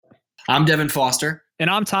I'm Devin Foster. And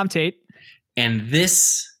I'm Tom Tate. And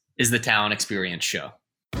this is the Talent Experience Show.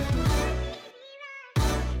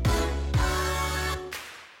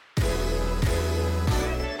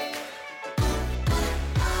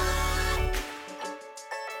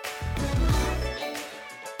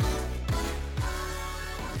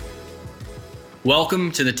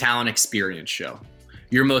 Welcome to the Talent Experience Show,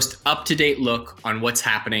 your most up-to-date look on what's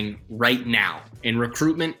happening right now in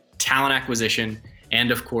recruitment, talent acquisition, and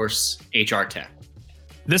of course, HR tech.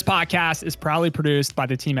 This podcast is proudly produced by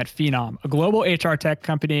the team at Phenom, a global HR tech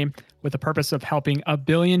company with the purpose of helping 1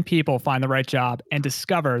 billion people find the right job and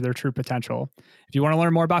discover their true potential. If you want to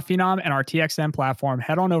learn more about Phenom and our TXM platform,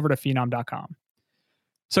 head on over to phenom.com.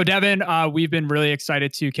 So Devin, we've been really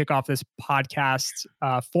excited to kick off this podcast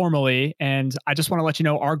formally. And I just want to let you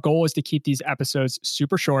know, our goal is to keep these episodes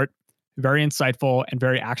super short, very insightful, and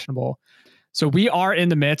very actionable. So we are in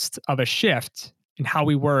the midst of a shift in how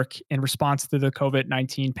we work in response to the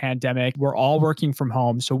COVID-19 pandemic. We're all working from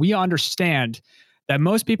home. So we understand that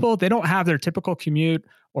most people, they don't have their typical commute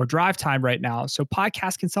or drive time right now. So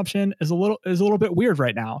podcast consumption is a little bit weird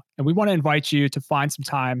right now. And we want to invite you to find some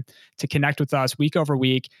time to connect with us week over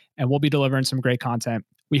week, and we'll be delivering some great content.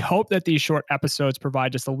 We hope that these short episodes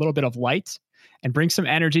provide just a little bit of light and bring some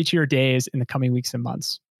energy to your days in the coming weeks and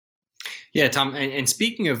months. Yeah, Tom, and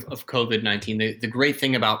speaking of COVID-19, the great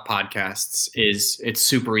thing about podcasts is it's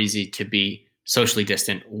super easy to be socially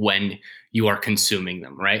distant when you are consuming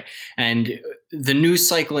them, right? And the news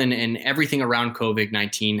cycle and everything around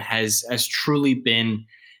COVID-19 has truly been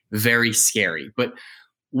very scary. But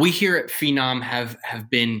we here at Phenom have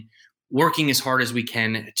been working as hard as we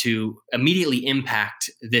can to immediately impact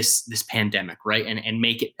this pandemic, right? And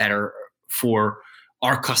make it better for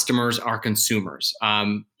our customers, our consumers.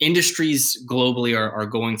 Industries globally are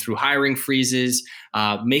going through hiring freezes,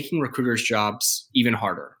 making recruiters' jobs even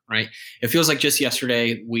harder, right? It feels like just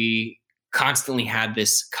yesterday we constantly had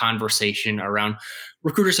this conversation around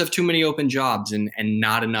recruiters have too many open jobs and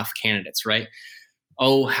not enough candidates, right?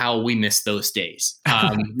 Oh, how we miss those days.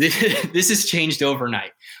 This has changed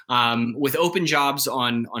overnight. With open jobs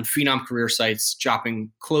on Phenom career sites dropping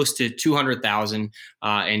close to 200,000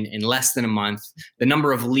 in less than a month, the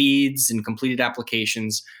number of leads and completed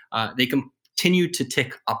applications, they continue to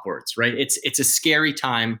tick upwards, right? It's a scary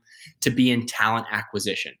time to be in talent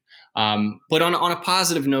acquisition. But on a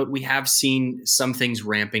positive note, we have seen some things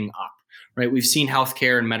ramping up, right? We've seen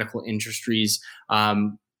healthcare and medical industries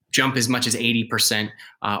jump as much as 80%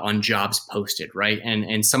 on jobs posted, right?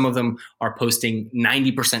 And some of them are posting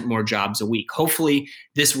 90% more jobs a week. Hopefully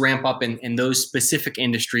this ramp up in those specific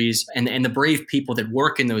industries and the brave people that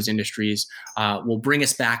work in those industries will bring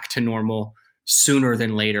us back to normal sooner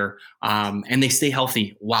than later. And they stay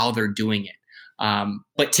healthy while they're doing it.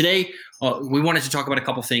 But today we wanted to talk about a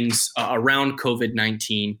couple things around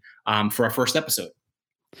COVID-19 for our first episode.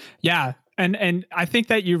 Yeah. And I think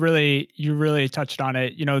that you really touched on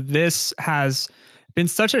it. You know, this has been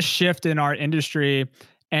such a shift in our industry,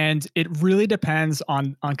 and it really depends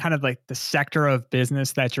on kind of like the sector of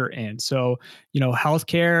business that you're in. So, you know,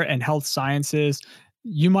 healthcare and health sciences,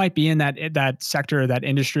 you might be in that sector, that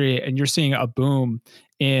industry, and you're seeing a boom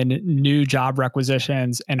in new job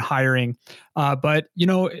requisitions and hiring. But, you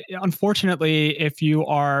know, unfortunately, if you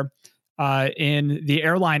are in the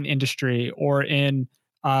airline industry or in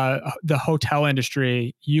the hotel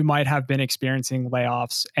industry, you might have been experiencing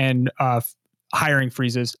layoffs and hiring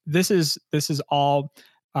freezes. This is all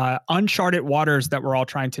uncharted waters that we're all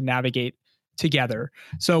trying to navigate together.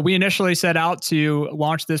 So we initially set out to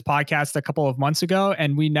launch this podcast a couple of months ago,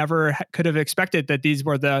 and we never could have expected that these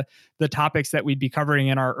were the topics that we'd be covering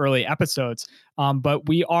in our early episodes. But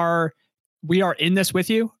we are in this with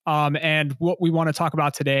you. And what we want to talk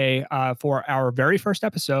about today for our very first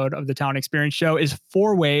episode of the Talent Experience Show is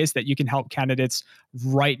 4 ways that you can help candidates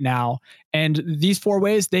right now. And these 4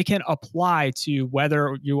 ways, they can apply to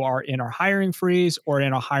whether you are in a hiring freeze or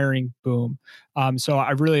in a hiring boom. So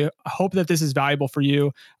I really hope that this is valuable for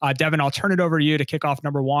you. Devin, I'll turn it over to you to kick off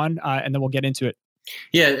number 1, and then we'll get into it.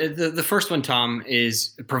 Yeah, the first one, Tom,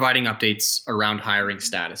 is providing updates around hiring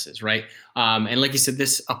statuses, right? And like you said,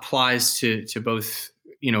 this applies to both,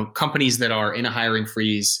 you know, companies that are in a hiring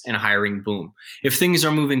freeze and a hiring boom. If things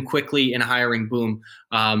are moving quickly in a hiring boom,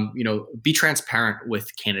 you know, be transparent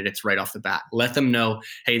with candidates right off the bat. Let them know,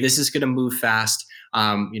 hey, this is going to move fast.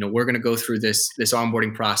 You know, we're going to go through this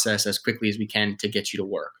onboarding process as quickly as we can to get you to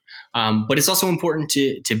work. But it's also important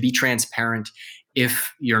to be transparent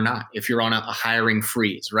if you're on a hiring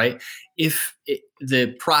freeze, right? If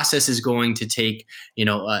the process is going to take,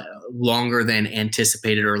 longer than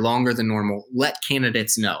anticipated or longer than normal, let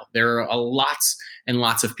candidates know. There are lots and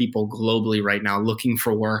lots of people globally right now looking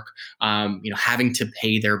for work, having to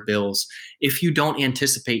pay their bills. If you don't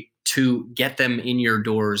anticipate to get them in your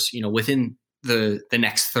doors, within the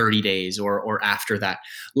next 30 days or after that,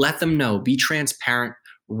 let them know. Be transparent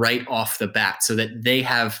right off the bat so that they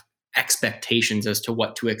have expectations as to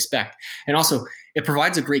what to expect. And also, it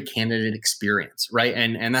provides a great candidate experience, right?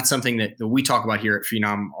 And that's something that we talk about here at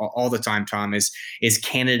Phenom all the time, Tom, is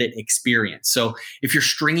candidate experience. So if you're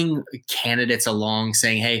stringing candidates along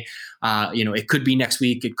saying, hey, it could be next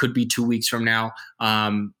week, it could be 2 weeks from now,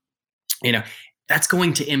 that's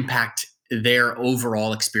going to impact their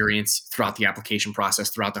overall experience throughout the application process,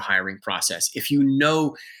 throughout the hiring process. If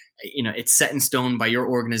it's set in stone by your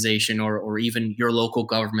organization or even your local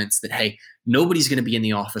governments that, hey, nobody's going to be in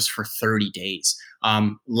the office for 30 days.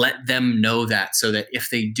 Let them know that, so that if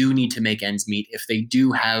they do need to make ends meet, if they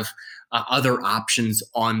do have other options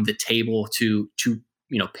on the table to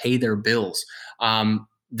pay their bills,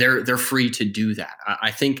 they're free to do that.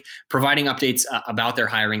 I think providing updates about their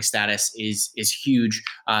hiring status is huge,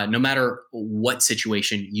 no matter what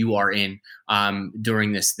situation you are in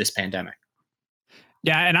during this pandemic.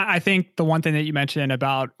 Yeah. And I think the one thing that you mentioned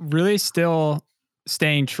about really still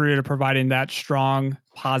staying true to providing that strong,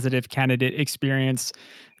 positive candidate experience,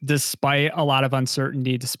 despite a lot of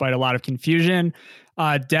uncertainty, despite a lot of confusion.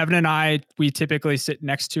 Devin and I, we typically sit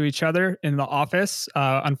next to each other in the office.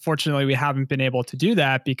 Unfortunately, we haven't been able to do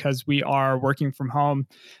that because we are working from home.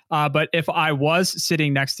 But if I was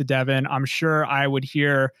sitting next to Devin, I'm sure I would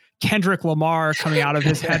hear Kendrick Lamar coming out of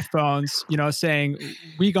his headphones, saying,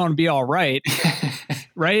 "We gonna be all right."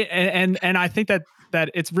 Right. And I think that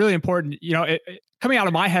it's really important, coming out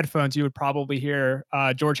of my headphones, you would probably hear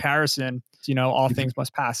George Harrison, all things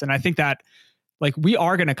must pass. And I think that we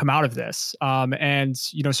are going to come out of this, and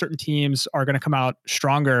certain teams are going to come out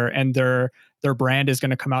stronger, and their brand is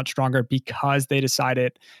going to come out stronger because they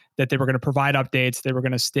decided that they were going to provide updates. They were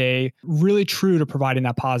going to stay really true to providing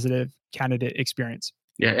that positive candidate experience.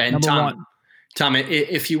 Yeah. And Tom,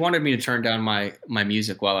 if you wanted me to turn down my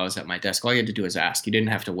music while I was at my desk, all you had to do is ask. You didn't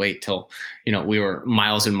have to wait till, we were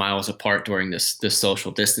miles and miles apart during this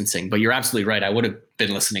social distancing. But you're absolutely right. I would have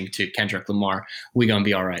been listening to Kendrick Lamar. We gonna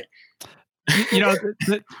be all right.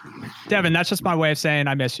 Devin, that's just my way of saying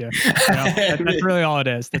I miss you. That's really all it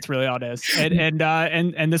is. That's really all it is. And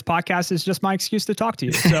this podcast is just my excuse to talk to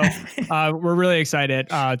you. So we're really excited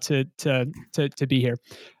to be here.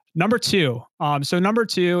 Number two. So number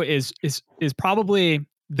two is probably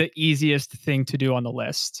the easiest thing to do on the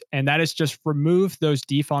list. And that is just remove those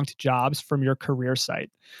defunct jobs from your career site.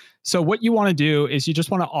 So what you want to do is you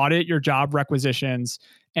just want to audit your job requisitions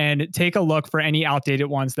and take a look for any outdated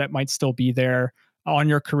ones that might still be there on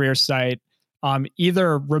your career site.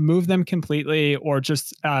 Either remove them completely or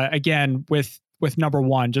just, again, with number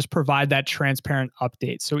one, just provide that transparent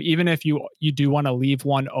update. So even if you do want to leave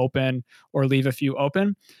one open or leave a few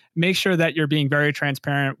open, make sure that you're being very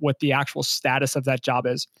transparent what the actual status of that job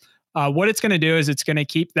is. What it's going to do is it's going to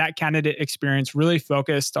keep that candidate experience really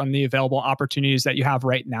focused on the available opportunities that you have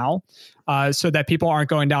right now, so that people aren't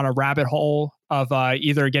going down a rabbit hole of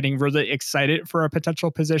either getting really excited for a potential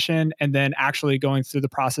position and then actually going through the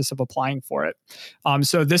process of applying for it.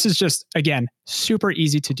 So this is just, again, super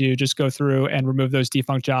easy to do. Just go through and remove those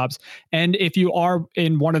defunct jobs. And if you are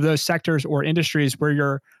in one of those sectors or industries where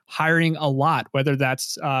you're hiring a lot, whether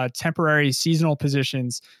that's temporary seasonal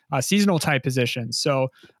positions, seasonal type positions. So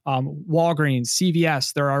Walgreens,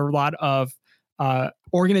 CVS, there are a lot of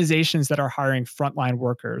organizations that are hiring frontline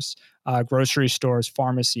workers, grocery stores,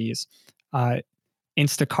 pharmacies.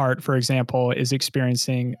 Instacart, for example, is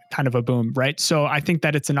experiencing kind of a boom, right? So I think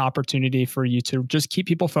that it's an opportunity for you to just keep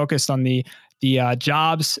people focused on the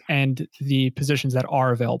jobs and the positions that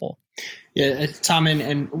are available. Yeah, Tom,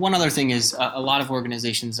 and one other thing is a lot of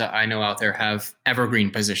organizations that I know out there have evergreen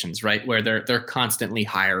positions, right, where they're constantly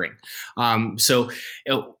hiring. So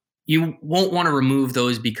you won't want to remove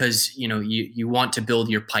those because you want to build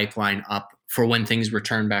your pipeline up for when things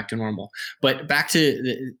return back to normal. But back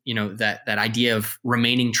to that idea of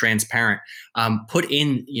remaining transparent, put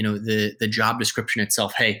in the job description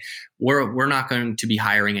itself. Hey, we're not going to be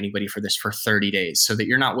hiring anybody for this for 30 days, so that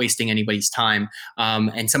you're not wasting anybody's time.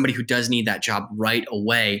 And somebody who does need that job right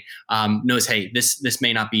away knows, hey, this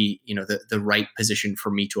may not be the right position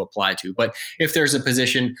for me to apply to. But if there's a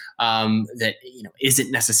position that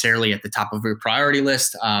isn't necessarily at the top of your priority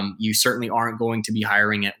list, you certainly aren't going to be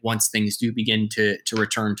hiring it once things do begin to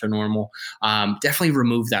return to normal. Definitely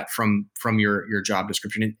remove that from your job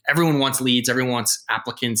description. Everyone wants leads, everyone wants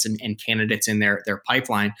applicants and candidates in their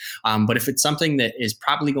pipeline. But if it's something that is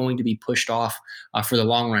probably going to be pushed off for the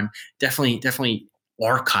long run, definitely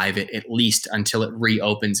archive it at least until it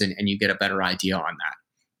reopens and you get a better idea on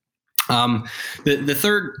that. The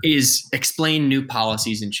third is explain new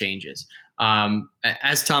policies and changes.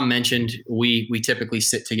 As Tom mentioned, we typically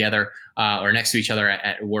sit together or next to each other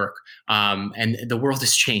at work, and the world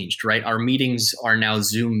has changed, right? Our meetings are now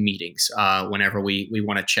Zoom meetings. Whenever we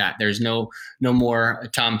want to chat, there's no more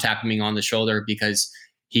Tom tapping me on the shoulder because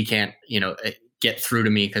he can't get through to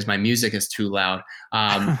me because my music is too loud.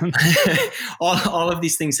 All of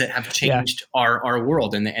these things that have changed our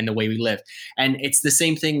world and the way we live. And it's the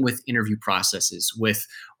same thing with interview processes, with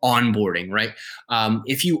onboarding, right?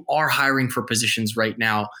 If you are hiring for positions right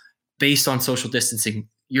now based on social distancing,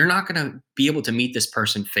 you're not going to be able to meet this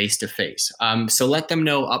person face to face. So let them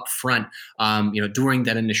know up front, during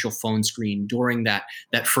that initial phone screen, during that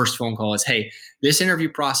first phone call, is, hey, this interview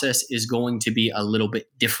process is going to be a little bit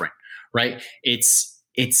different, right? It's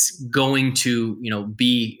going to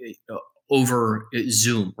be over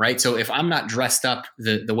Zoom, right? So if I'm not dressed up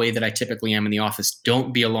the way that I typically am in the office,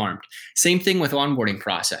 don't be alarmed. Same thing with onboarding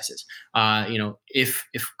processes. If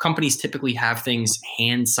companies typically have things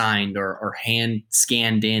hand signed or hand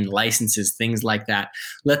scanned in, licenses, things like that,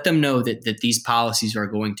 let them know that these policies are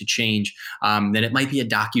going to change. That it might be a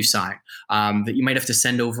DocuSign, that you might have to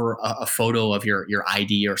send over a photo of your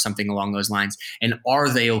ID or something along those lines. And are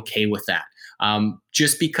they okay with that?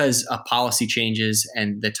 Just because a policy changes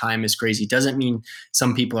and the time is crazy doesn't mean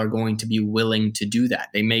some people are going to be willing to do that.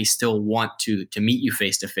 They may still want to meet you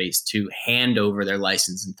face to face, to hand over their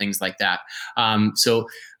license and things like that. So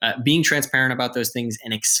being transparent about those things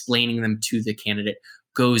and explaining them to the candidate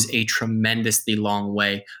goes a tremendously long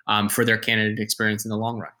way for their candidate experience in the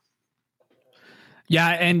long run.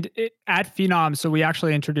 Yeah, and at Phenom, so we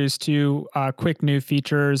actually introduced two quick new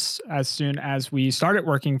features as soon as we started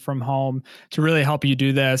working from home to really help you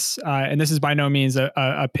do this. And this is by no means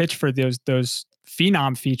a pitch for those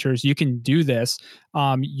Phenom features. You can do this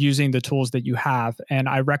using the tools that you have. And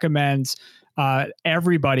I recommend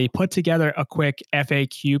everybody put together a quick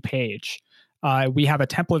FAQ page. We have a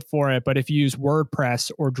template for it, but if you use WordPress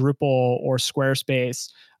or Drupal or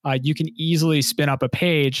Squarespace, you can easily spin up a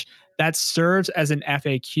page that serves as an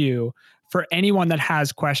FAQ for anyone that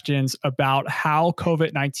has questions about how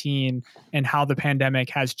COVID-19 and how the pandemic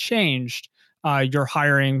has changed your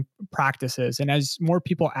hiring practices. And as more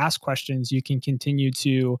people ask questions, you can continue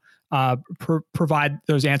to provide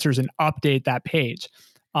those answers and update that page.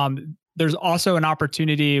 There's also an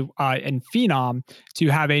opportunity in Phenom to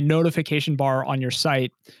have a notification bar on your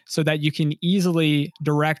site so that you can easily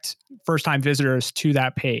direct first-time visitors to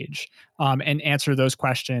that page and answer those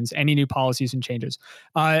questions, any new policies and changes.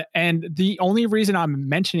 And the only reason I'm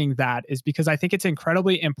mentioning that is because I think it's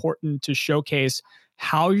incredibly important to showcase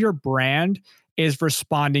how your brand is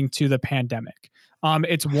responding to the pandemic.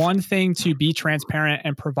 It's one thing to be transparent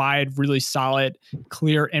and provide really solid,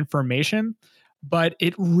 clear information, but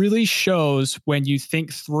it really shows when you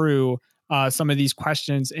think through some of these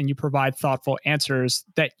questions and you provide thoughtful answers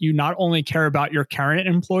that you not only care about your current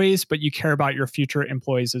employees, but you care about your future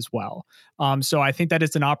employees as well. So I think that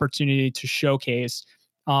it's an opportunity to showcase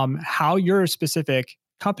how your specific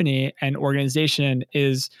company and organization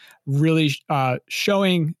is really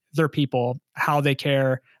showing their people how they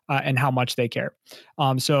care and how much they care.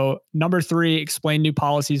 So number 3, explain new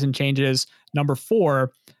policies and changes. Number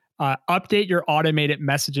 4, update your automated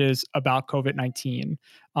messages about COVID-19.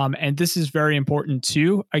 And this is very important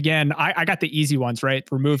too. Again, I got the easy ones, right?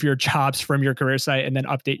 Remove your jobs from your career site and then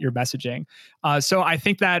update your messaging. So I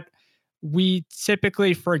think that we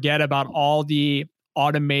typically forget about all the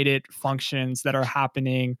automated functions that are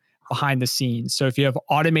happening behind the scenes. So if you have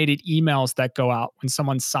automated emails that go out when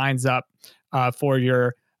someone signs up for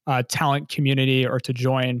your talent community or to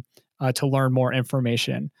join to learn more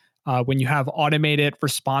information, when you have automated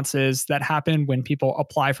responses that happen when people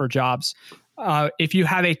apply for jobs. If you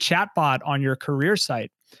have a chatbot on your career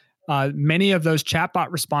site, many of those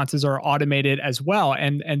chatbot responses are automated as well,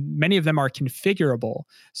 and many of them are configurable.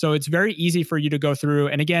 So it's very easy for you to go through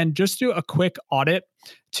and again, just do a quick audit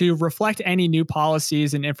to reflect any new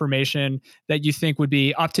policies and information that you think would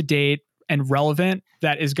be up to date and relevant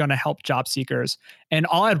that is going to help job seekers. And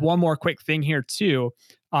I'll add one more quick thing here too.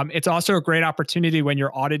 It's also a great opportunity when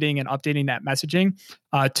you're auditing and updating that messaging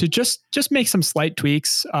to just make some slight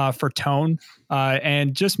tweaks for tone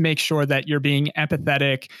and just make sure that you're being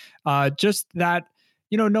empathetic. Just that,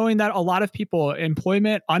 knowing that a lot of people,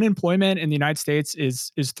 unemployment in the United States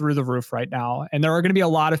is through the roof right now. And there are going to be a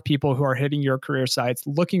lot of people who are hitting your career sites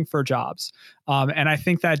looking for jobs. And I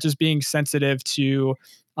think that just being sensitive to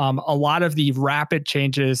a lot of the rapid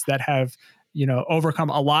changes that have, overcome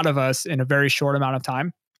a lot of us in a very short amount of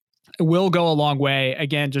time will go a long way,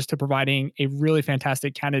 again, just to providing a really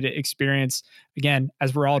fantastic candidate experience, again,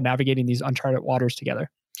 as we're all navigating these uncharted waters together.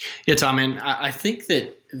 Yeah, Tom, and I think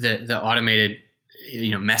that the automated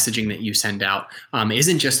messaging that you send out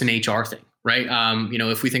isn't just an HR thing, right?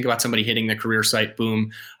 If we think about somebody hitting the career site,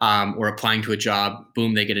 boom, or applying to a job,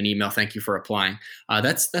 boom, they get an email, thank you for applying.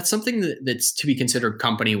 That's something that's to be considered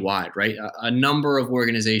company wide, right? A number of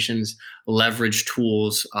organizations leverage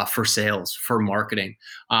tools for sales, for marketing.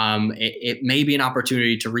 It may be an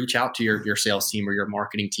opportunity to reach out to your sales team or your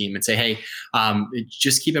marketing team and say, hey,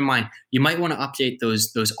 just keep in mind, you might want to update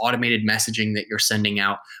those automated messaging that you're sending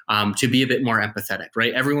out to be a bit more empathetic,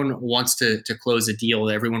 right? Everyone wants to close a deal.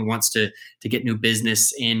 Everyone wants to get new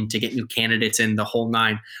business in, to get new candidates in, the whole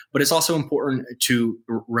nine. But it's also important to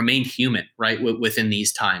remain human, right, within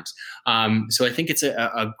these times. So I think it's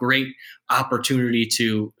a great opportunity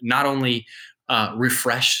to not only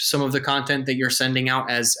refresh some of the content that you're sending out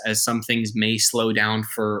as some things may slow down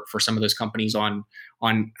for some of those companies on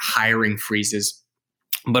hiring freezes,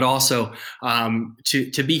 but also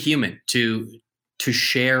to be human, to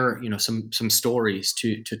share some stories,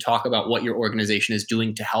 to talk about what your organization is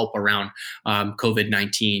doing to help around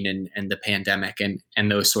COVID-19 and the pandemic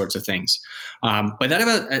and those sorts of things. But that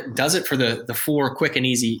about does it for the 4 quick and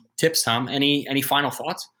easy tips, Tom. Any final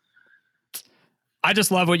thoughts? I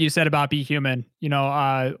just love what you said about be human.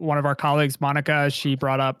 One of our colleagues, Monica, she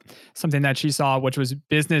brought up something that she saw, which was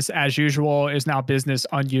business as usual is now business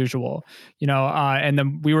unusual. And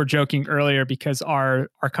then we were joking earlier because our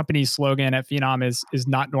company's slogan at Phenom is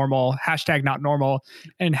not normal, hashtag not normal,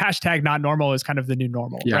 and hashtag not normal is kind of the new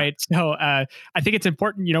normal, right? So I think it's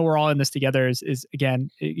important, we're all in this together is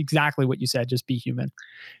again, exactly what you said, just be human.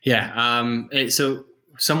 Yeah. So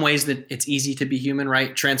some ways that it's easy to be human,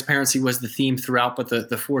 right? Transparency was the theme throughout, but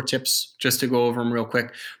the 4 tips, just to go over them real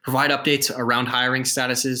quick: provide updates around hiring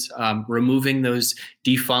statuses, removing those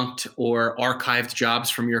defunct or archived jobs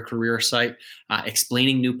from your career site,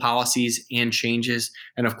 explaining new policies and changes,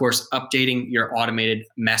 and of course, updating your automated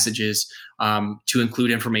messages to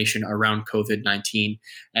include information around COVID-19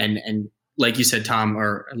 and like you said, Tom,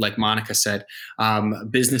 or like Monica said,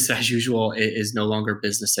 business as usual is no longer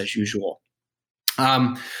business as usual.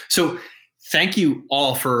 So thank you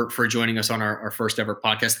all for joining us on our first ever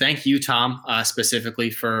podcast. Thank you, Tom,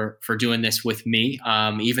 specifically for doing this with me.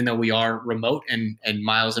 Even though we are remote and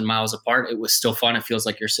miles and miles apart, it was still fun. It feels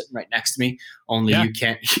like you're sitting right next to me. Only you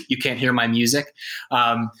can't hear my music.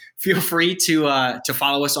 Feel free to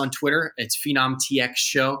follow us on Twitter. It's PhenomTX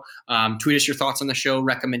Show. Tweet us your thoughts on the show,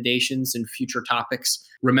 recommendations, and future topics.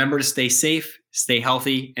 Remember to stay safe, stay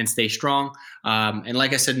healthy, and stay strong. And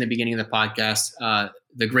like I said in the beginning of the podcast,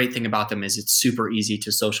 the great thing about them is it's super easy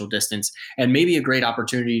to social distance, and maybe a great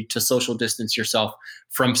opportunity to social distance yourself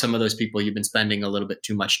from some of those people you've been spending a little bit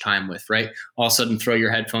too much time with, right? All of a sudden, throw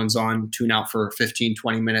your headphones on, tune out for 15,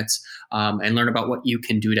 20 minutes, and learn about what you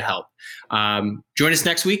can do to help. Join us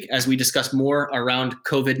next week as we discuss more around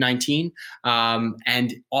COVID-19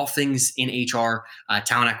 and all things in HR,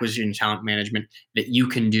 talent acquisition, talent management that you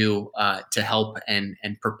can do to help and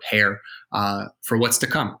prepare for what's to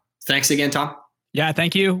come. Thanks again, Tom. Yeah,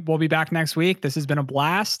 thank you. We'll be back next week. This has been a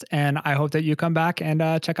blast, and I hope that you come back and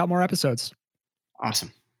check out more episodes.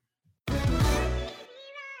 Awesome.